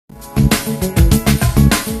అధికారుల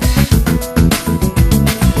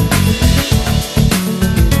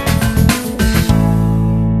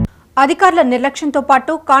నిర్లక్ష్యంతో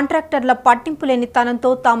పాటు కాంట్రాక్టర్ల పట్టింపు లేని తనంతో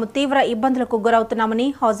తాము తీవ్ర ఇబ్బందులకు గురవుతున్నామని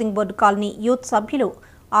హౌసింగ్ బోర్డు కాలనీ యూత్ సభ్యులు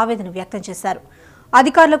ఆవేదన వ్యక్తం చేశారు.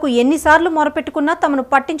 అధికారులకు ఎన్నిసార్లు మొరపెట్టుకున్నా తమను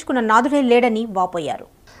పట్టించుకున్న నాదుడే లేడని వాపోయారు.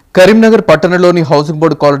 కరీంనగర్ పట్టణంలోని హౌసింగ్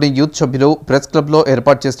బోర్డు కాలనీ యూత్ సభ్యులు ప్రెస్ క్లబ్లో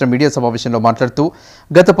ఏర్పాటు చేసిన మీడియా సమావేశంలో మాట్లాడుతూ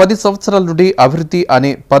గత 10 సంవత్సరాల నుండి అభివృద్ధి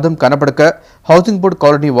అనే పదం కనబడక హౌసింగ్ బోర్డు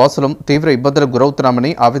కాలనీ వాసులం తీవ్ర ఇబ్బందులకు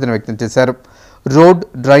గురవుతున్నామని ఆవేదన వ్యక్తం చేశారు. రోడ్,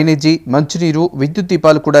 డ్రైనేజీ, మంచినీరు, విద్యుత్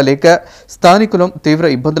దీపాలు కూడా లేక స్థానికులం తీవ్ర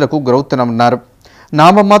ఇబ్బందులకు గురవుతున్నామన్నారు.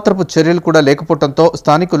 నామమాత్రపు చర్యలు కూడా లేకపోవడంతో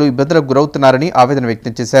స్థానికులు ఇబ్బందులకు గురవుతున్నారని ఆవేదన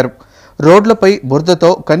వ్యక్తం చేశారు. రోడ్లపై బురదతో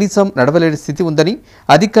కనీసం నడవలేని స్థితి ఉందని,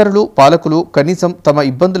 అధికారులు, పాలకులు కనీసం తమ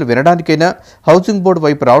ఇబ్బందులు వినడానికైనా హౌసింగ్ బోర్డు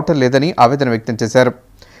వైపు రావటం లేదని ఆవేదన వ్యక్తం చేశారు.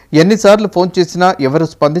 ఎన్నిసార్లు ఫోన్ చేసినా ఎవరూ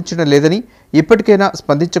స్పందించడం లేదని, ఇప్పటికైనా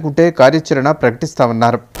స్పందించకుంటే కార్యాచరణ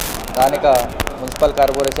ప్రకటిస్తామన్నారు. స్థానిక మున్సిపల్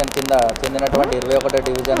కార్పొరేషన్ కింద చెందినటువంటి 21వ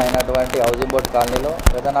డివిజన్ అయినటువంటి హౌసింగ్ బోర్డు కాలనీలో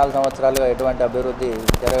గత 4 సంవత్సరాలుగా ఎటువంటి అభివృద్ధి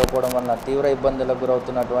జరగకపోవడం వలన తీవ్ర ఇబ్బందులకు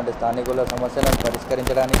గురవుతున్నటువంటి స్థానికుల సమస్యలను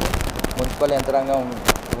పరిష్కరించడానికి మున్సిపల్ యంత్రాంగం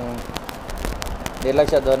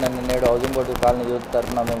నిర్లక్ష్య ధోరణిని నేడు హౌసింగ్ బోర్డు కాలనీ యూత్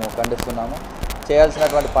తరఫున మేము ఖండిస్తున్నాము.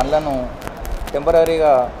 చేయాల్సినటువంటి పనులను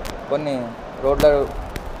టెంపరీగా కొన్ని రోడ్ల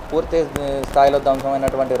పూర్తి స్థాయిలో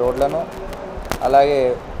ధ్వంసమైనటువంటి రోడ్లను, అలాగే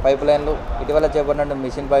పైప్ లైన్లు, ఇటీవల చేపట్టిన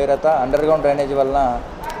మిషన్ భగీరథ, అండర్గ్రౌండ్ డ్రైనేజీ వలన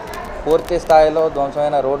పూర్తి స్థాయిలో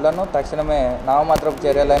ధ్వంసమైన రోడ్లను తక్షణమే నామమాత్రపు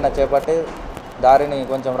చర్యలైనా చేపట్టి దారిని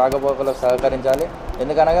కొంచెం రాకపోకలకు సహకరించాలి.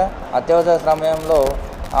 ఎందుకనగా అత్యవసర సమయంలో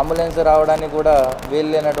అంబులెన్స్ రావడానికి కూడా వీలు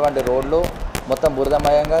లేనటువంటి రోడ్లు, మొత్తం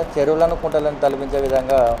బురదమయంగా చెరువులను, కుంటలను తలపించే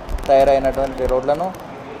విధంగా తయారైనటువంటి రోడ్లను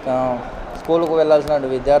స్కూలుకు వెళ్ళాల్సిన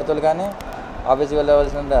విద్యార్థులు కానీ, ఆఫీస్కి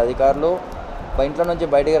వెళ్ళవలసిన అధికారులు ఇంట్లో నుంచి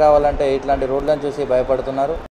బయటికి రావాలంటే ఇట్లాంటి రోడ్లను చూసి భయపడుతున్నారు.